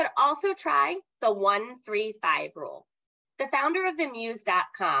 You could also try the 1-3-5 rule. The founder of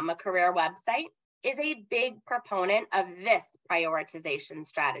themuse.com, a career website, is a big proponent of this prioritization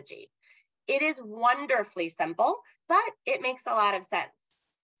strategy. It is wonderfully simple, but it makes a lot of sense.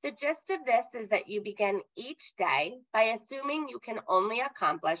 The gist of this is that you begin each day by assuming you can only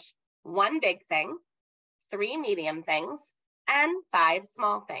accomplish 1 big thing, 3 medium things, and 5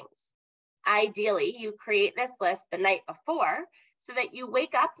 small things. Ideally, you create this list the night before so that you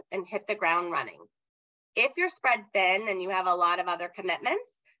wake up and hit the ground running. If you're spread thin and you have a lot of other commitments,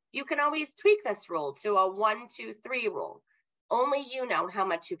 you can always tweak this rule to a 1-2-3 rule. Only you know how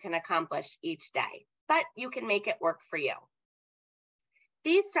much you can accomplish each day, but you can make it work for you.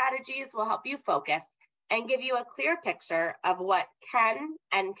 These strategies will help you focus and give you a clear picture of what can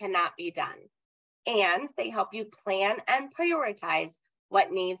and cannot be done. And they help you plan and prioritize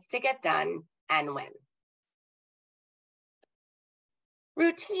what needs to get done and when.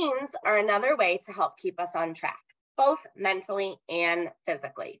 Routines are another way to help keep us on track, both mentally and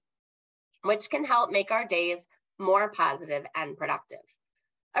physically, which can help make our days more positive and productive.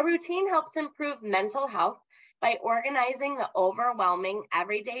 A routine helps improve mental health by organizing the overwhelming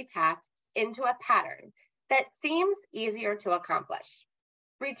everyday tasks into a pattern that seems easier to accomplish.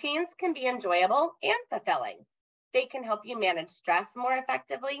 Routines can be enjoyable and fulfilling. They can help you manage stress more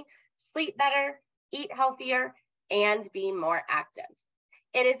effectively, sleep better, eat healthier, and be more active.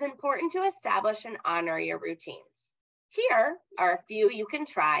 It is important to establish and honor your routines. Here are a few you can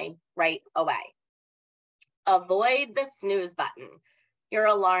try right away. Avoid the snooze button. Your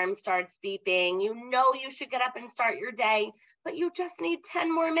alarm starts beeping. You know you should get up and start your day, but you just need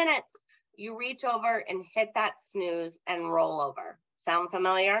 10 more minutes. You reach over and hit that snooze and roll over. Sound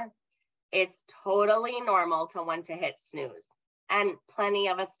familiar? It's totally normal to want to hit snooze, and plenty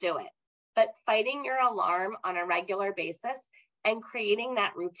of us do it. But fighting your alarm on a regular basis and creating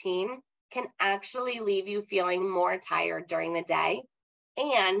that routine can actually leave you feeling more tired during the day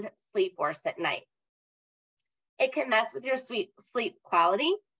and sleep worse at night. It can mess with your sleep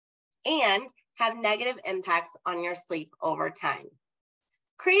quality and have negative impacts on your sleep over time.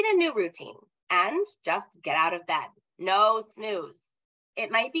 Create a new routine and just get out of bed. No snooze. It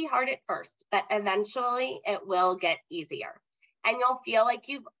might be hard at first, but eventually it will get easier. And you'll feel like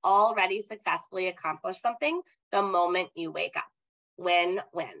you've already successfully accomplished something the moment you wake up.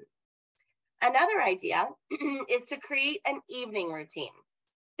 Win-win. Another idea is to create an evening routine.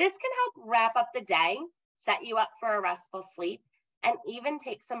 This can help wrap up the day, set you up for a restful sleep, and even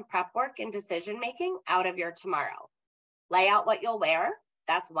take some prep work and decision-making out of your tomorrow. Lay out what you'll wear.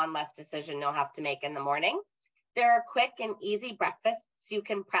 That's one less decision you'll have to make in the morning. There are quick and easy breakfasts you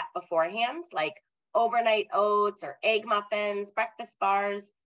can prep beforehand, like overnight oats or egg muffins, breakfast bars.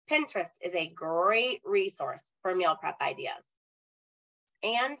 Pinterest is a great resource for meal prep ideas.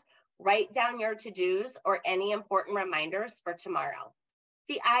 And write down your to-dos or any important reminders for tomorrow.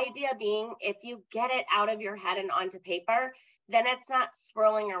 The idea being, if you get it out of your head and onto paper, then it's not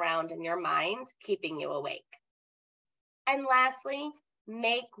swirling around in your mind, keeping you awake. And lastly,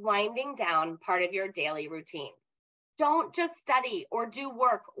 make winding down part of your daily routine. Don't just study or do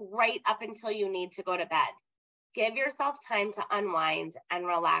work right up until you need to go to bed. Give yourself time to unwind and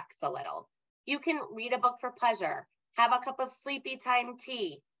relax a little. You can read a book for pleasure, have a cup of sleepy time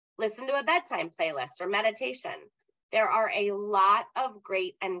tea, listen to a bedtime playlist or meditation. There are a lot of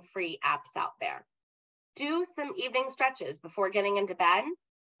great and free apps out there. Do some evening stretches before getting into bed,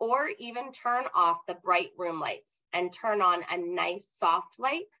 or even turn off the bright room lights and turn on a nice soft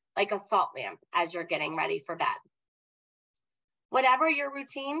light like a salt lamp as you're getting ready for bed. Whatever your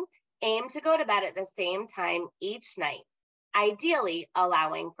routine, Aim to go to bed at the same time each night, ideally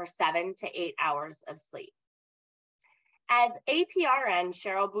allowing for 7 to 8 hours of sleep. As APRN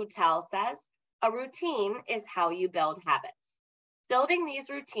Cheryl Boutel says, a routine is how you build habits. Building these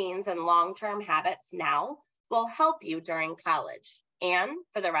routines and long-term habits now will help you during college and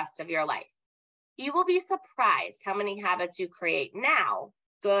for the rest of your life. You will be surprised how many habits you create now,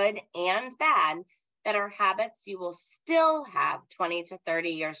 good and bad, that are habits you will still have 20 to 30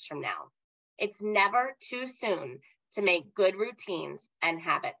 years from now. It's never too soon to make good routines and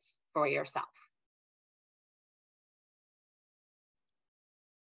habits for yourself.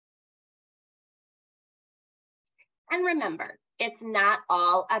 And remember, it's not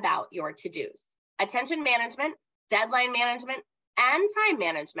all about your to-dos. Attention management, deadline management, and time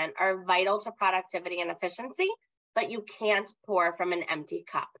management are vital to productivity and efficiency, but you can't pour from an empty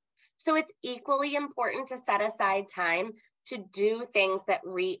cup. So it's equally important to set aside time to do things that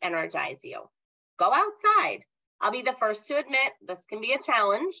re-energize you. Go outside. I'll be the first to admit this can be a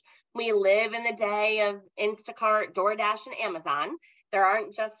challenge. We live in the day of Instacart, DoorDash, and Amazon. There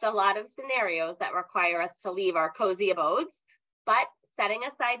aren't just a lot of scenarios that require us to leave our cozy abodes, but setting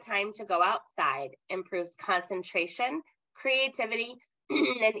aside time to go outside improves concentration, creativity,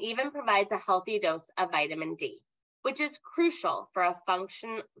 and even provides a healthy dose of vitamin D, which is crucial for a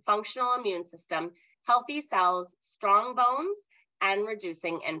functional immune system, healthy cells, strong bones, and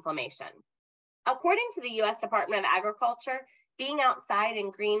reducing inflammation. According to the U.S. Department of Agriculture, being outside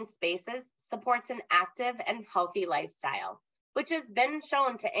in green spaces supports an active and healthy lifestyle, which has been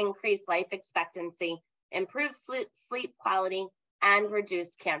shown to increase life expectancy, improve sleep quality, and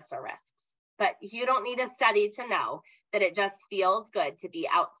reduce cancer risks. But you don't need a study to know that it just feels good to be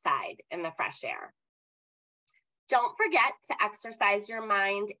outside in the fresh air. Don't forget to exercise your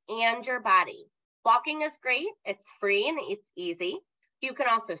mind and your body. Walking is great, it's free and it's easy. You can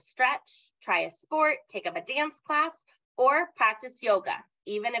also stretch, try a sport, take up a dance class, or practice yoga,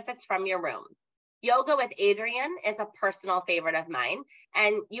 even if it's from your room. Yoga with Adriene is a personal favorite of mine,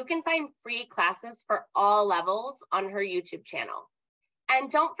 and you can find free classes for all levels on her YouTube channel.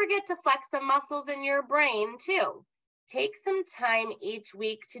 And don't forget to flex some muscles in your brain too. Take some time each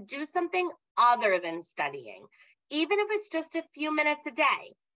week to do something other than studying, even if it's just a few minutes a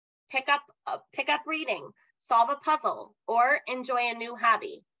day. Pick up reading, solve a puzzle, or enjoy a new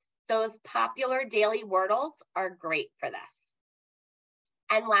hobby. Those popular daily wordles are great for this.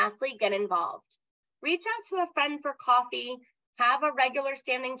 And lastly, get involved. Reach out to a friend for coffee, have a regular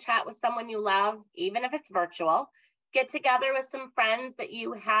standing chat with someone you love, even if it's virtual. Get together with some friends that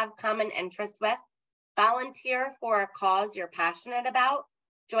you have common interests with. Volunteer for a cause you're passionate about.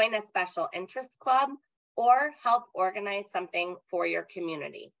 Join a special interest club, or help organize something for your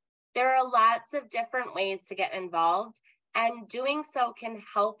community. There are lots of different ways to get involved, and doing so can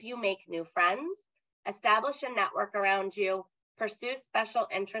help you make new friends, establish a network around you, pursue special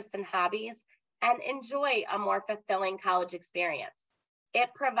interests and hobbies, and enjoy a more fulfilling college experience. It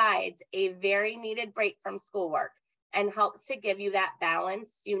provides a very needed break from schoolwork and helps to give you that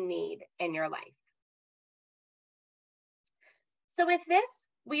balance you need in your life. So with this,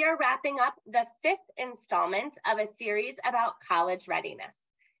 we are wrapping up the 5th installment of a series about college readiness.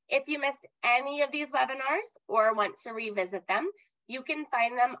 If you missed any of these webinars or want to revisit them, you can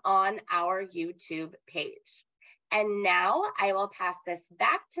find them on our YouTube page. And now I will pass this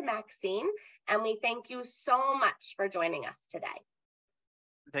back to Maxine, and we thank you so much for joining us today.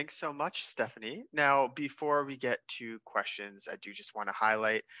 Thanks so much, Stephanie. Now, before we get to questions, I do just want to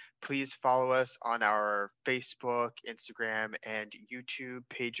highlight, please follow us on our Facebook, Instagram, and YouTube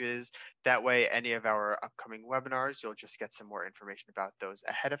pages. That way, any of our upcoming webinars, you'll just get some more information about those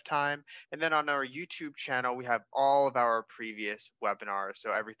ahead of time. And then on our YouTube channel, we have all of our previous webinars.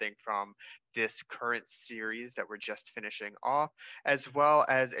 So everything from this current series that we're just finishing off, as well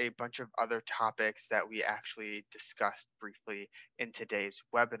as a bunch of other topics that we actually discussed briefly in today's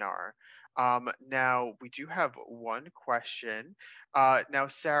webinar. Now, we do have one question. Now,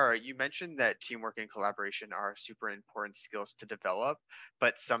 Sarah, you mentioned that teamwork and collaboration are super important skills to develop,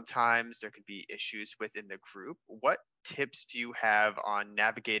 but sometimes there could be issues within the group. What tips do you have on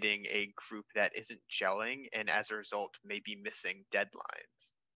navigating a group that isn't gelling and as a result may be missing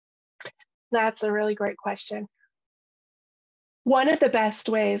deadlines? That's a really great question. One of the best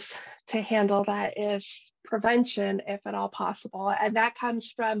ways to handle that is prevention, if at all possible. And that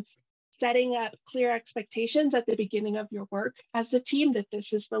comes from setting up clear expectations at the beginning of your work as a team, that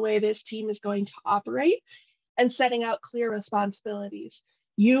this is the way this team is going to operate, and setting out clear responsibilities.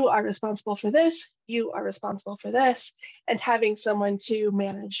 You are responsible for this, you are responsible for this, and having someone to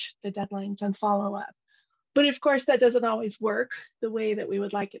manage the deadlines and follow up. But of course, that doesn't always work the way that we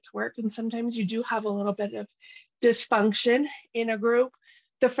would like it to work. And sometimes you do have a little bit of dysfunction in a group.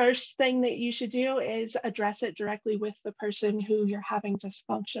 The first thing that you should do is address it directly with the person who you're having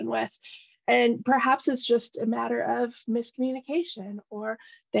dysfunction with. And perhaps it's just a matter of miscommunication, or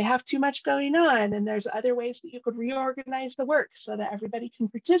they have too much going on, and there's other ways that you could reorganize the work so that everybody can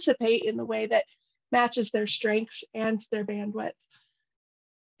participate in the way that matches their strengths and their bandwidth.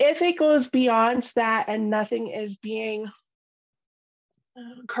 If it goes beyond that and nothing is being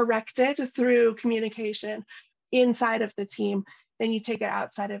corrected through communication inside of the team, then you take it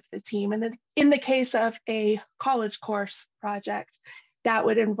outside of the team. And then in the case of a college course project, that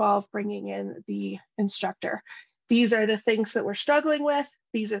would involve bringing in the instructor. These are the things that we're struggling with.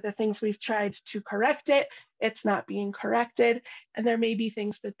 These are the things we've tried to correct it. It's not being corrected. And there may be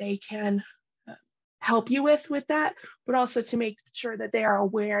things that they can help you with that, but also to make sure that they are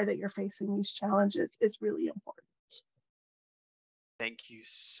aware that you're facing these challenges is really important. Thank you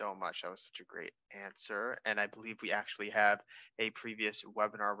so much. That was such a great answer. And I believe we actually have a previous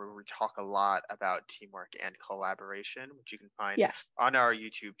webinar where we talk a lot about teamwork and collaboration, which you can find Yes. on our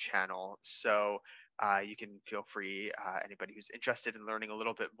YouTube channel. So you can feel free, anybody who's interested in learning a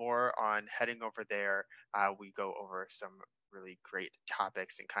little bit more on heading over there. We go over some really great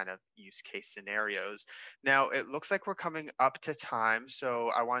topics and kind of use case scenarios. Now, it looks like we're coming up to time, so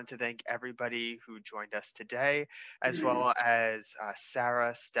I wanted to thank everybody who joined us today, as well as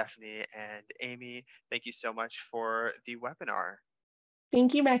Sarah, Stephanie, and Amy. Thank you so much for the webinar.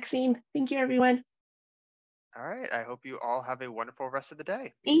 Thank you, Maxine. Thank you, everyone. All right, I hope you all have a wonderful rest of the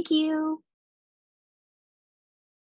day. Thank you.